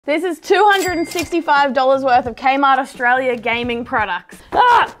This is $265 worth of Kmart Australia gaming products.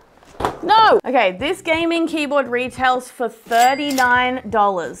 Ah! No! Okay, this gaming keyboard retails for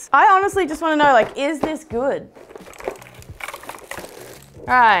 $39. I honestly just want to know, like, is this good?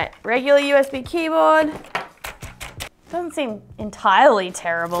 Alright, regular USB keyboard. Doesn't seem entirely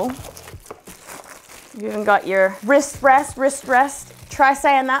terrible. You've even got your wrist rest. Try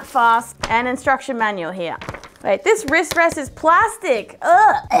saying that fast. And instruction manual here. Wait, this wrist rest is plastic.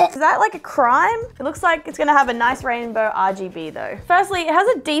 Ugh. Is that like a crime? It looks like it's gonna have a nice rainbow RGB though. Firstly, it has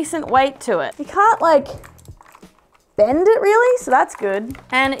a decent weight to it. You can't like bend it really, so that's good.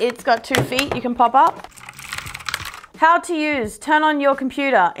 And it's got 2 feet you can pop up. How to use: turn on your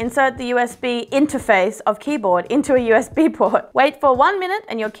computer, insert the USB interface of keyboard into a USB port. Wait for 1 minute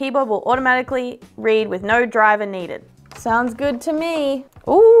and your keyboard will automatically read with no driver needed. Sounds good to me.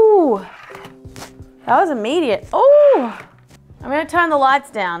 Ooh. That was immediate. Oh, I'm gonna turn the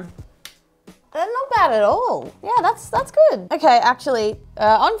lights down. They're not bad at all. Yeah, that's good. Okay, actually,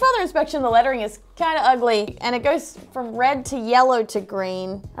 on further inspection, the lettering is kind of ugly and it goes from red to yellow to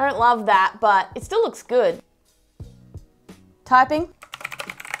green. I don't love that, but it still looks good. Typing.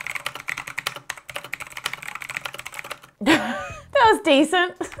 That was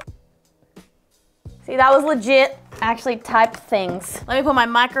decent. See, that was legit. I actually typed things. Let me put my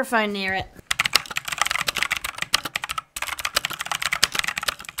microphone near it.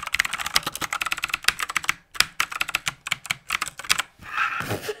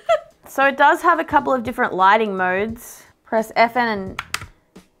 So it does have a couple of different lighting modes. Press FN and...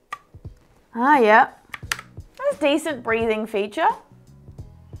 Ah, yeah. That's a decent breathing feature.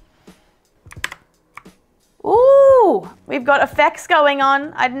 Ooh, we've got effects going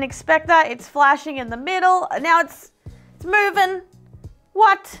on. I didn't expect that. It's flashing in the middle. Now it's moving.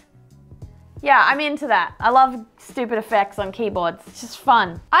 What? Yeah, I'm into that. I love stupid effects on keyboards. It's just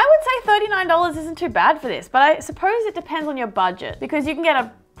fun. I would say $39 isn't too bad for this, but I suppose it depends on your budget because you can get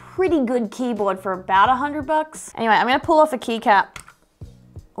a pretty good keyboard for about $100. Anyway, I'm gonna pull off a keycap.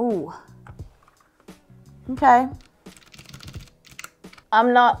 Ooh. Okay.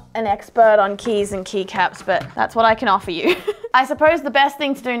 I'm not an expert on keys and keycaps, but that's what I can offer you. I suppose the best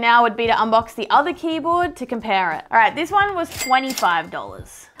thing to do now would be to unbox the other keyboard to compare it. All right, this one was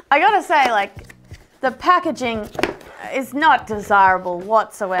 $25. I gotta say, like, the packaging is not desirable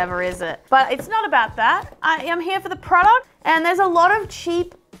whatsoever, is it? But it's not about that. I am here for the product, and there's a lot of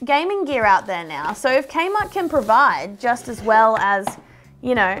cheap gaming gear out there now. So if Kmart can provide just as well as,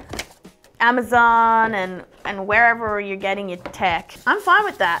 you know, Amazon and wherever you're getting your tech, I'm fine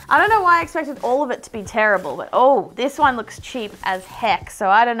with that. I don't know why I expected all of it to be terrible, but oh, this one looks cheap as heck, so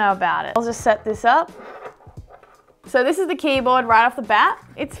I don't know about it. I'll just set this up. So this is the keyboard right off the bat.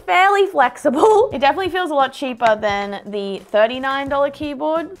 It's fairly flexible. It definitely feels a lot cheaper than the $39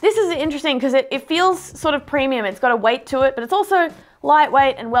 keyboard. This is interesting because it feels sort of premium. It's got a weight to it, but it's also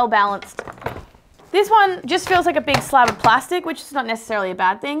lightweight and well balanced. This one just feels like a big slab of plastic, which is not necessarily a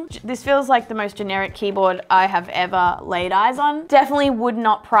bad thing. This feels like the most generic keyboard I have ever laid eyes on. Definitely would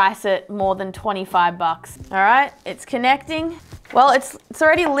not price it more than 25 bucks. All right, it's connecting. Well, it's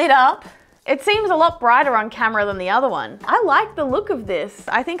already lit up. It seems a lot brighter on camera than the other one. I like the look of this.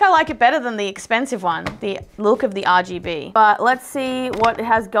 I think I like it better than the expensive one, the look of the RGB. But let's see what it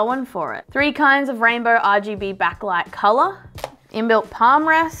has going for it. 3 kinds of rainbow RGB backlight color. Inbuilt palm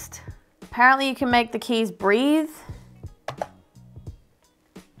rest. Apparently you can make the keys breathe.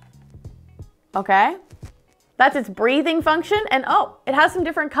 Okay. That's its breathing function. And oh, it has some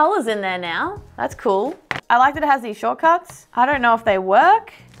different colors in there now. That's cool. I like that it has these shortcuts. I don't know if they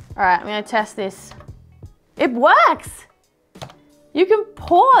work. All right, I'm gonna test this. It works! You can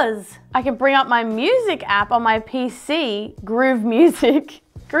pause. I can bring up my music app on my PC, Groove Music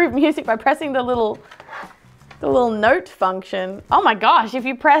by pressing the little note function. Oh my gosh, if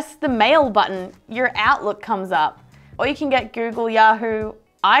you press the mail button, your Outlook comes up. Or you can get Google, Yahoo,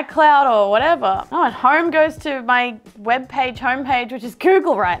 iCloud, or whatever. Oh, and home goes to my webpage homepage, which is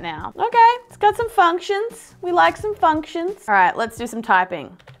Google right now. Okay, it's got some functions. We like some functions. All right, let's do some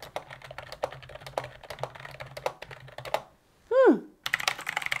typing.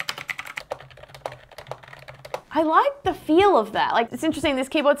 I like the feel of that. Like, it's interesting, this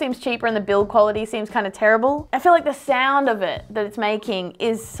keyboard seems cheaper and the build quality seems kind of terrible. I feel like the sound of it that it's making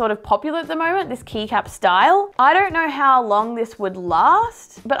is sort of popular at the moment, this keycap style. I don't know how long this would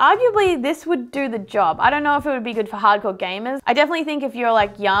last, but arguably this would do the job. I don't know if it would be good for hardcore gamers. I definitely think if you're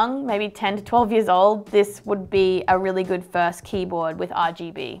like young, maybe 10 to 12 years old, this would be a really good first keyboard with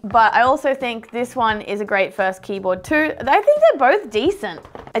RGB. But I also think this one is a great first keyboard too. I think they're both decent.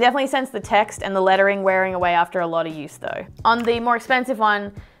 I definitely sense the text and the lettering wearing away after a lot of use though. On the more expensive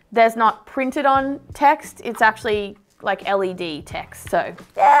one, there's not printed on text. It's actually like LED text. So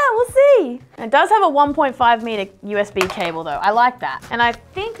yeah, we'll see. It does have a 1.5 meter USB cable though. I like that. And I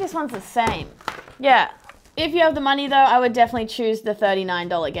think this one's the same. Yeah. If you have the money though, I would definitely choose the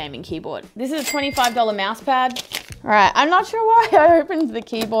 $39 gaming keyboard. This is a $25 mouse pad. All right, I'm not sure why I opened the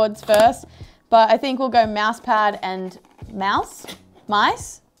keyboards first, but I think we'll go mouse pad and mice.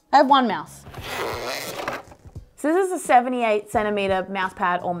 I have one mouse. So this is a 78 centimeter mouse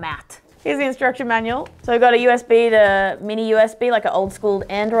pad or mat. Here's the instruction manual. So we've got a USB to mini USB, like an old school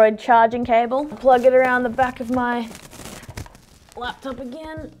Android charging cable. Plug it around the back of my laptop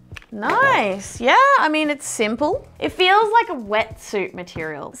again. Nice, yeah, I mean, it's simple. It feels like a wetsuit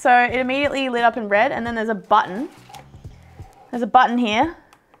material. So it immediately lit up in red, and then there's a button. There's a button here.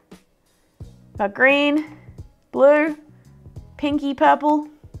 Got green, blue, pinky purple,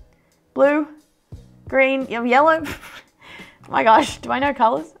 blue, green, yellow. Oh my gosh, do I know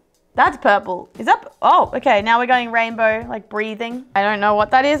colors? That's purple. Is that, oh, okay, now we're going rainbow, like breathing. I don't know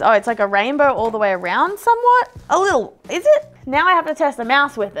what that is. Oh, it's like a rainbow all the way around somewhat? A little, is it? Now I have to test the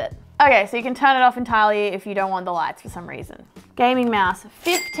mouse with it. Okay, so you can turn it off entirely if you don't want the lights for some reason. Gaming mouse,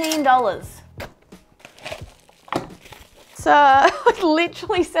 $15. So it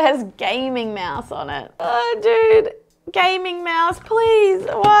literally says gaming mouse on it. Oh, dude, gaming mouse, please.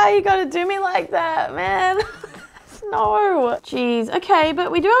 Why you gotta do me like that, man? No. Jeez, okay,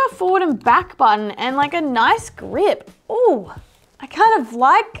 but we do have a forward and back button and like a nice grip. Ooh, I kind of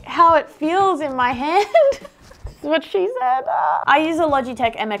like how it feels in my hand. That's what she said. I use a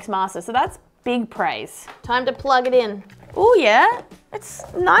Logitech MX Master, so that's big praise. Time to plug it in. Oh yeah, it's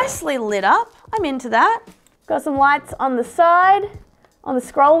nicely lit up. I'm into that. Got some lights on the side, on the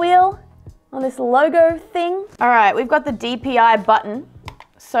scroll wheel, on this logo thing. All right, we've got the DPI button.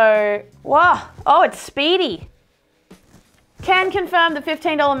 So, wow, oh, it's speedy. Can confirm the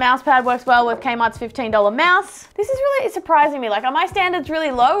 $15 mouse pad works well with Kmart's $15 mouse. This is really surprising me. Like, are my standards really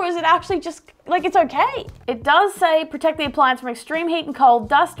low, or is it actually just, like, it's okay? It does say protect the appliance from extreme heat and cold,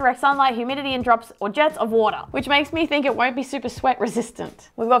 dust, direct sunlight, humidity, and drops or jets of water, which makes me think it won't be super sweat resistant.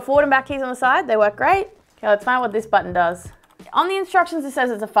 We've got forward and back keys on the side. They work great. Okay, let's find out what this button does. On the instructions, it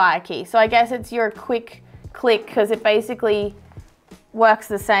says it's a fire key. So I guess it's your quick click, because it basically works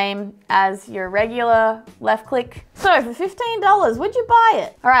the same as your regular left click. So for $15, would you buy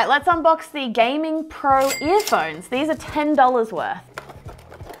it? All right, let's unbox the Gaming Pro earphones. These are $10 worth.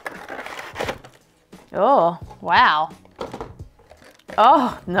 Oh, wow.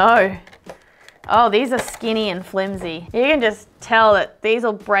 Oh, no. Oh, these are skinny and flimsy. You can just tell that these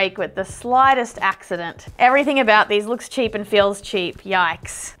will break with the slightest accident. Everything about these looks cheap and feels cheap.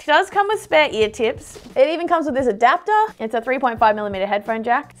 Yikes. It does come with spare ear tips. It even comes with this adapter. It's a 3.5mm headphone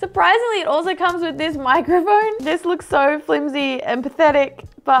jack. Surprisingly, it also comes with this microphone. This looks so flimsy and pathetic,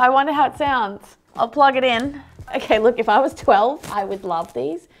 but I wonder how it sounds. I'll plug it in. Okay, look, if I was 12, I would love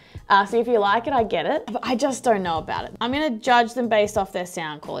these. So if you like it, I get it, but I just don't know about it. I'm gonna judge them based off their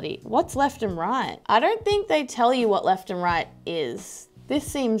sound quality. What's left and right? I don't think they tell you what left and right is. This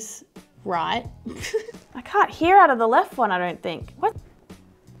seems right. I can't hear out of the left one, I don't think. What?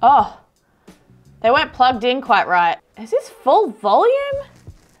 Oh, they weren't plugged in quite right. Is this full volume?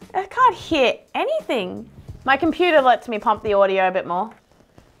 I can't hear anything. My computer lets me pump the audio a bit more.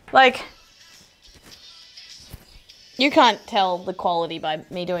 Like, you can't tell the quality by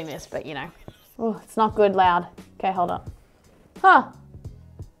me doing this, but you know. Oh, it's not good loud. Okay, hold on. Huh.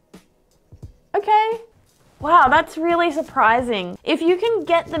 Okay. Wow, that's really surprising. If you can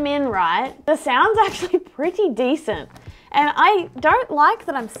get them in right, the sound's actually pretty decent. And I don't like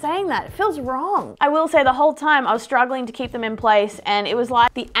that I'm saying that. It feels wrong. I will say the whole time I was struggling to keep them in place, and it was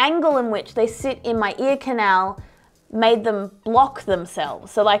like the angle in which they sit in my ear canal made them block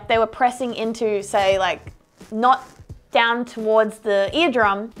themselves. So like they were pressing into, say, like not down towards the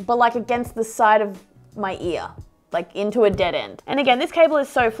eardrum, but like against the side of my ear, like into a dead end. And again, this cable is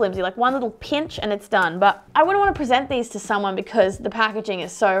so flimsy, like one little pinch and it's done. But I wouldn't want to present these to someone because the packaging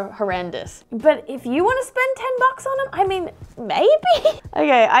is so horrendous. But if you want to spend 10 bucks on them, I mean, maybe.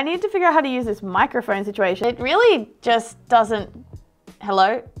 Okay, I need to figure out how to use this microphone situation. It really just doesn't,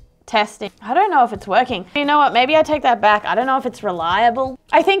 hello? Testing. I don't know if it's working. You know what, maybe I take that back. I don't know if it's reliable.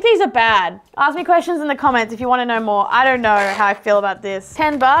 I think these are bad. Ask me questions in the comments if you want to know more. I don't know how I feel about this.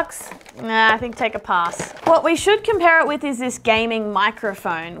 10 bucks? Nah, I think take a pass. What we should compare it with is this gaming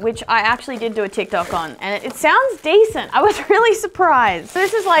microphone, which I actually did do a TikTok on, and it sounds decent. I was really surprised. So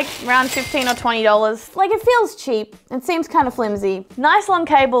this is like around $15 or $20. Like, it feels cheap. It seems kind of flimsy. Nice long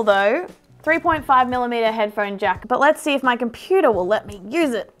cable though. 3.5mm headphone jack, but let's see if my computer will let me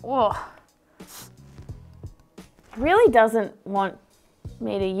use it. Whoa. It really doesn't want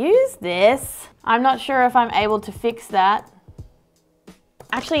me to use this. I'm not sure if I'm able to fix that.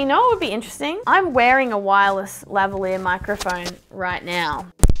 Actually, you know what would be interesting? I'm wearing a wireless lavalier microphone right now.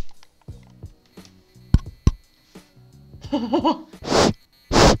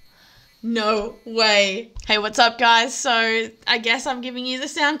 No way. Hey, what's up guys? So I guess I'm giving you the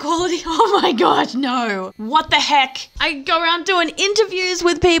sound quality. Oh my gosh, no. What the heck? I go around doing interviews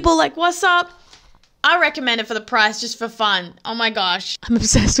with people like, what's up? I recommend it for the price, just for fun. Oh my gosh, I'm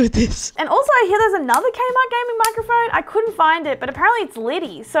obsessed with this. And also I hear there's another Kmart gaming microphone. I couldn't find it, but apparently it's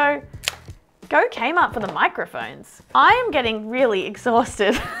Liddy. So go Kmart for the microphones. I am getting really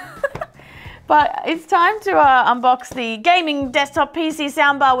exhausted. But it's time to unbox the gaming desktop PC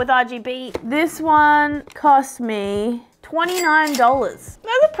soundbar with RGB. This one cost me $29.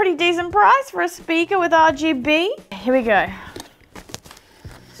 That's a pretty decent price for a speaker with RGB. Here we go.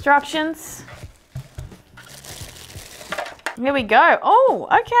 Instructions. Here we go. Oh,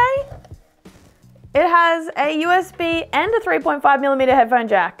 okay. It has a USB and a 3.5mm headphone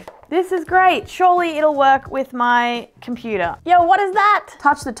jack. This is great. Surely it'll work with my computer. Yo, what is that?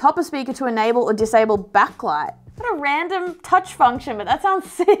 Touch the topper speaker to enable or disable backlight. What a random touch function, but that sounds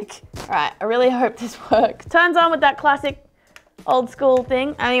sick. All right, I really hope this works. Turns on with that classic old school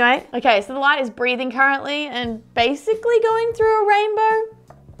thing. Anyway, okay, so the light is breathing currently and basically going through a rainbow.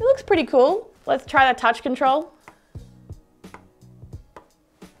 It looks pretty cool. Let's try the touch control.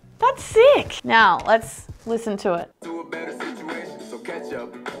 That's sick. Now, let's listen to it.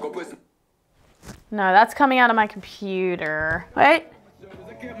 No, that's coming out of my computer. Wait.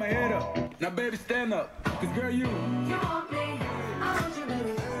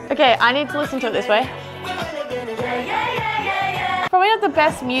 Okay, I need to listen to it this way. Probably not the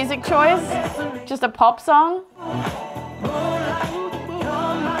best music choice, just a pop song.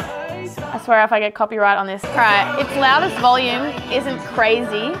 I swear if I get copyright on this. All right, its loudest volume isn't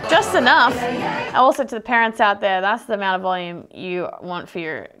crazy, just enough. Also to the parents out there, that's the amount of volume you want for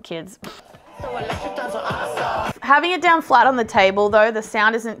your kids. Having it down flat on the table though, the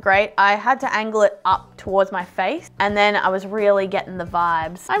sound isn't great. I had to angle it up towards my face and then I was really getting the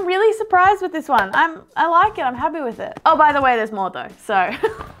vibes. I'm really surprised with this one. I like it, I'm happy with it. Oh, by the way, there's more though, so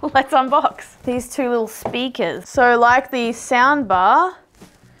let's unbox these two little speakers. So like the sound bar,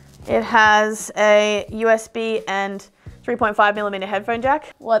 it has a USB and 3.5mm headphone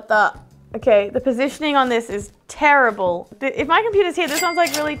jack. What the? Okay, the positioning on this is terrible. If my computer's here, this one's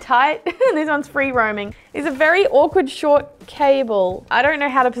like really tight and this one's free roaming. It's a very awkward short cable. I don't know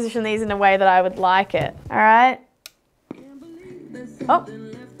how to position these in a way that I would like it. All right. Oh,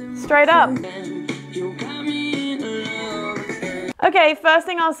 straight up. Okay, first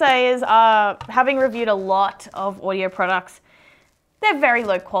thing I'll say is having reviewed a lot of audio products, they're very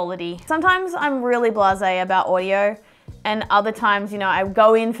low quality. Sometimes I'm really blasé about audio and other times, you know, I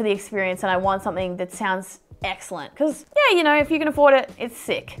go in for the experience and I want something that sounds excellent. Because, yeah, you know, if you can afford it, it's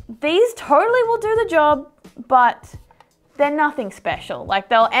sick. These totally will do the job, but they're nothing special. Like,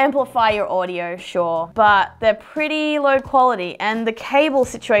 they'll amplify your audio, sure, but they're pretty low quality and the cable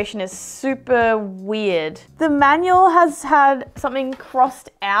situation is super weird. The manual has had something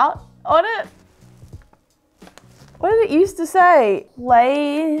crossed out on it. What did it used to say?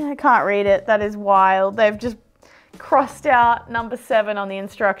 Play, I can't read it, that is wild. They've just crossed out number 7 on the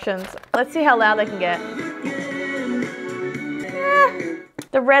instructions. Let's see how loud they can get.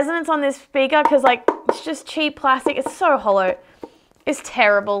 The resonance on this speaker, because like, it's just cheap plastic, it's so hollow. It's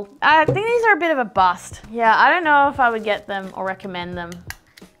terrible. I think these are a bit of a bust. Yeah, I don't know if I would get them or recommend them.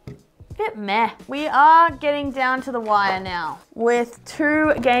 Bit meh. We are getting down to the wire now with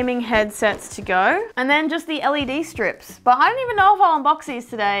 2 gaming headsets to go and then just the LED strips. But I don't even know if I'll unbox these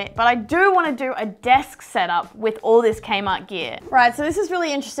today, but I do want to do a desk setup with all this Kmart gear. Right, so this is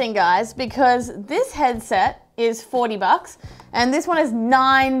really interesting guys because this headset is 40 bucks and this one is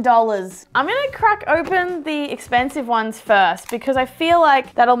 $9. I'm gonna crack open the expensive ones first because I feel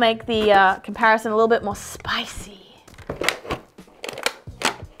like that'll make the comparison a little bit more spicy.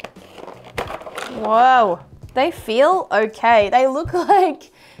 Whoa, they feel okay. They look like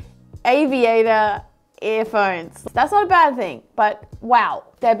aviator earphones. That's not a bad thing, but wow,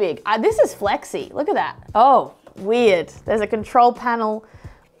 they're big. This is flexy, look at that. Oh, weird. There's a control panel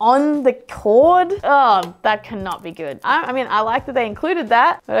on the cord. Oh, that cannot be good. I mean, I like that they included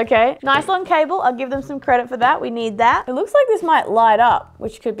that, but okay. Nice long cable, I'll give them some credit for that. We need that. It looks like this might light up,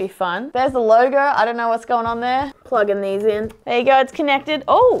 which could be fun. There's the logo, I don't know what's going on there. Plugging these in. There you go, it's connected.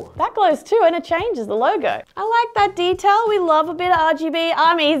 Oh, that glows too, and it changes the logo. I like that detail. We love a bit of RGB.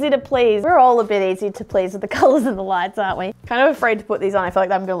 I'm easy to please. We're all a bit easy to please with the colors and the lights, aren't we? Kind of afraid to put these on. I feel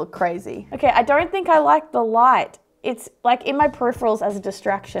like I'm gonna look crazy. Okay, I don't think I like the light it's like in my peripherals as a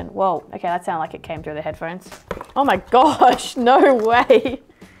distraction. Whoa, okay, that sounded like it came through the headphones. Oh my gosh, no way.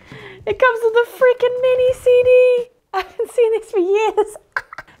 It comes with a freaking mini CD. I haven't seen this for years.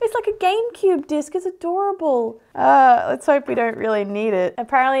 It's like a GameCube disc, it's adorable. Let's hope we don't really need it.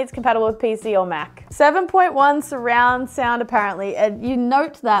 Apparently it's compatible with PC or Mac. 7.1 surround sound apparently, and you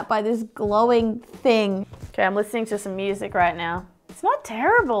note that by this glowing thing. Okay, I'm listening to some music right now. It's not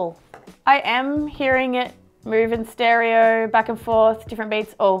terrible. I am hearing it move in stereo, back and forth, different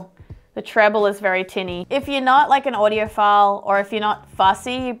beats. Oh, the treble is very tinny. If you're not like an audiophile or if you're not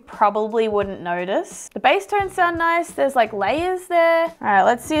fussy, you probably wouldn't notice. The bass tones sound nice. There's like layers there. All right,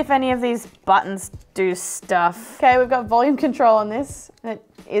 let's see if any of these buttons do stuff. Okay, we've got volume control on this. It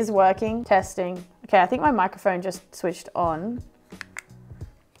is working. Testing. Okay, I think my microphone just switched on.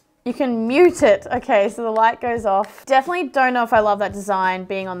 You can mute it. Okay, so the light goes off. Definitely don't know if I love that design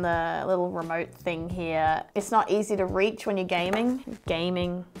being on the little remote thing here. It's not easy to reach when you're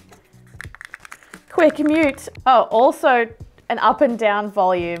gaming. Quick mute. Oh, also an up and down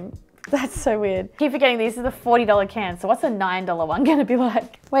volume. That's so weird. Keep forgetting these are the $40 cans. So what's a $9 one gonna be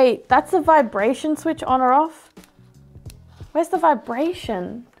like? Wait, that's the vibration switch on or off? Where's the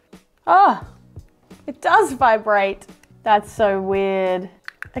vibration? Oh, it does vibrate. That's so weird.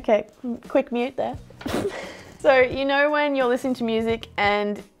 Okay, quick mute there. So you know when you're listening to music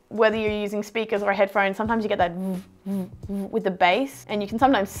and whether you're using speakers or headphones, sometimes you get that with the bass, and you can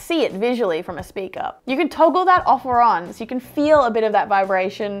sometimes see it visually from a speaker. You can toggle that off or on, so you can feel a bit of that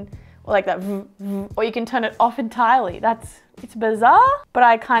vibration, or like that, or you can turn it off entirely. It's bizarre, but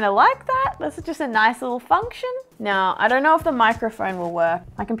I kind of like that. That's just a nice little function. Now, I don't know if the microphone will work.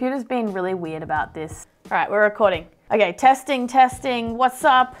 My computer's been really weird about this. All right, we're recording. Okay, testing, what's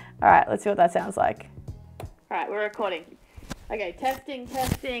up? All right, let's see what that sounds like. All right, we're recording. Okay, testing,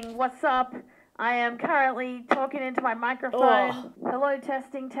 what's up? I am currently talking into my microphone. Oh. Hello,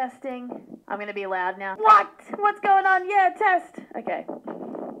 testing. I'm gonna be loud now. What? What's going on? Yeah, test. Okay.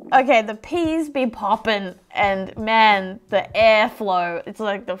 Okay, the P's be popping, and man, the airflow, it's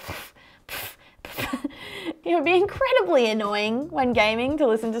like the it would be incredibly annoying when gaming to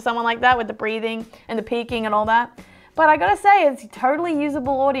listen to someone like that with the breathing and the peaking and all that. But I gotta say, it's totally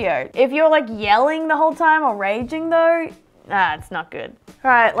usable audio. If you're like yelling the whole time or raging though, it's not good.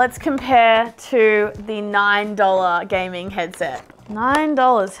 All right, let's compare to the $9 gaming headset.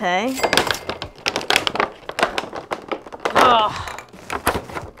 $9, hey? Ugh.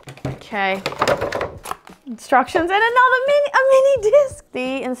 Okay. Instructions and a mini disc.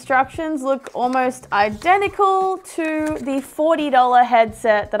 The instructions look almost identical to the $40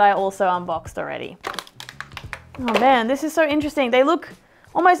 headset that I also unboxed already. Oh man, this is so interesting. They look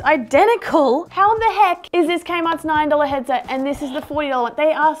almost identical. How in the heck is this Kmart's $9 headset and this is the $40 one?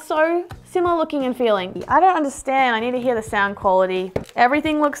 They are so similar looking and feeling. I don't understand. I need to hear the sound quality.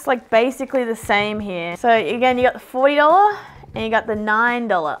 Everything looks like basically the same here. So again, you got the $40 and you got the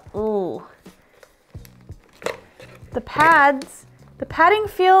 $9. Ooh. The padding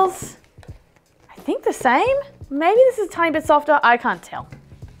feels, I think, the same. Maybe this is a tiny bit softer. I can't tell.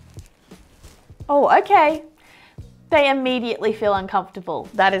 Oh, okay. They immediately feel uncomfortable.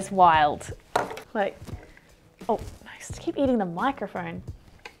 That is wild. Like, oh, I just keep eating the microphone.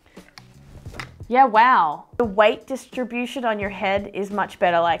 Yeah, wow. The weight distribution on your head is much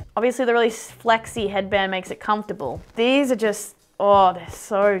better. Like, obviously the really flexy headband makes it comfortable. These are just, oh, they're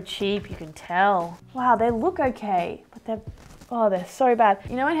so cheap, you can tell. Wow, they look okay, but they're so bad.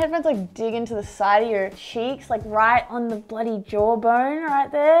 You know when headphones like dig into the side of your cheeks, like right on the bloody jawbone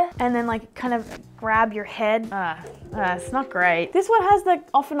right there? And then like kind of grab your head? It's not great. This one has the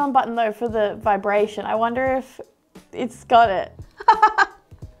off and on button though for the vibration. I wonder if it's got it.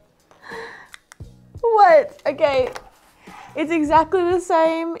 What? Okay. It's exactly the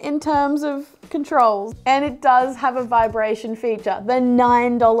same in terms of controls, and it does have a vibration feature, the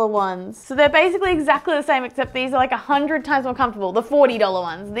 $9 ones. So they're basically exactly the same, except these are like 100 times more comfortable, the $40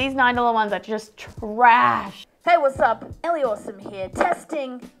 ones. These $9 ones are just trash. Hey, what's up? Elly Awesome here,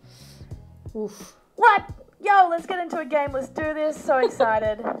 testing. Oof. What? Yo, let's get into a game, let's do this, so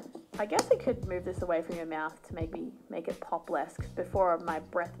excited. I guess I could move this away from your mouth to make it pop less, because before my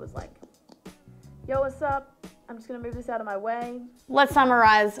breath was like, yo, what's up? I'm just gonna move this out of my way. Let's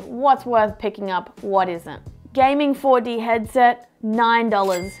summarize what's worth picking up, what isn't. Gaming 4D headset,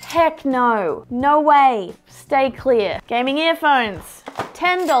 $9. Heck no, no way, stay clear. Gaming earphones,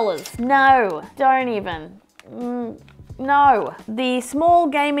 $10. No, don't even, no. The small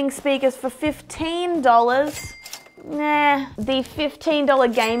gaming speakers for $15, nah. The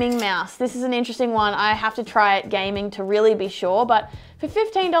 $15 gaming mouse. This is an interesting one. I have to try it gaming to really be sure, but for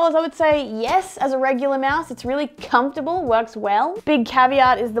 $15, I would say yes as a regular mouse. It's really comfortable, works well. Big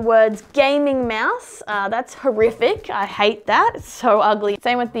caveat is the words gaming mouse. That's horrific. I hate that. It's so ugly.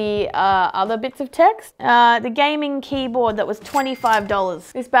 Same with the other bits of text. The gaming keyboard that was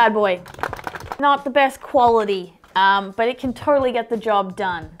 $25. This bad boy, not the best quality. But it can totally get the job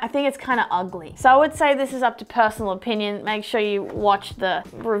done. I think it's kind of ugly. So I would say this is up to personal opinion. Make sure you watch the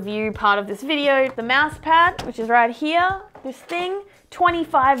review part of this video. The mouse pad, which is right here, this thing,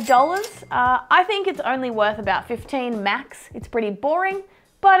 $25. I think it's only worth about $15 max. It's pretty boring,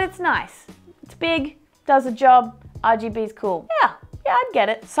 but it's nice. It's big, does a job, RGB's cool. Yeah, I'd get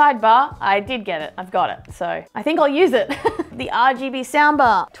it. Sidebar, I did get it. I've got it, so I think I'll use it. The RGB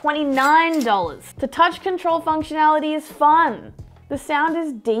soundbar, $29. The touch control functionality is fun. The sound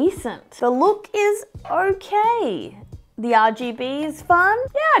is decent. The look is okay. The RGB is fun.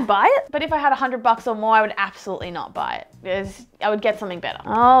 Yeah, I'd buy it. But if I had $100 or more, I would absolutely not buy it, because I would get something better.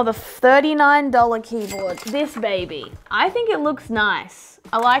 Oh, the $39 keyboard. This baby. I think it looks nice.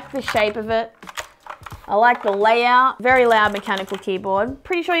 I like the shape of it. I like the layout. Very loud mechanical keyboard.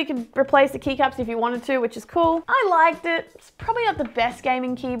 Pretty sure you could replace the keycaps if you wanted to, which is cool. I liked it. It's probably not the best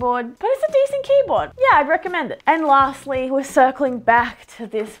gaming keyboard, but it's a decent keyboard. Yeah, I'd recommend it. And lastly, we're circling back to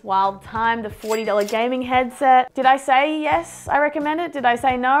this wild time, the $40 gaming headset. Did I say yes, I recommend it? Did I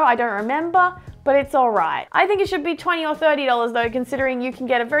say no? I don't remember, but it's all right. I think it should be $20 or $30 though, considering you can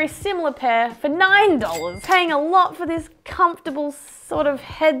get a very similar pair for $9. Paying a lot for this comfortable sort of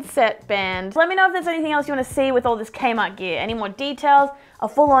headset band. Let me know if there's anything else you want to see with all this Kmart gear. Any more details, a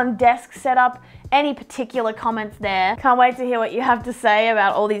full-on desk setup, any particular comments there. Can't wait to hear what you have to say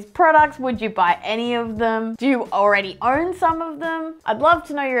about all these products. Would you buy any of them? Do you already own some of them? I'd love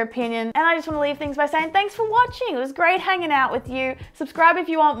to know your opinion. And I just want to leave things by saying thanks for watching. It was great hanging out with you. Subscribe if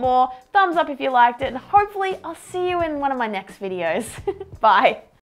you want more, thumbs up if you liked it, and hopefully I'll see you in one of my next videos. Bye.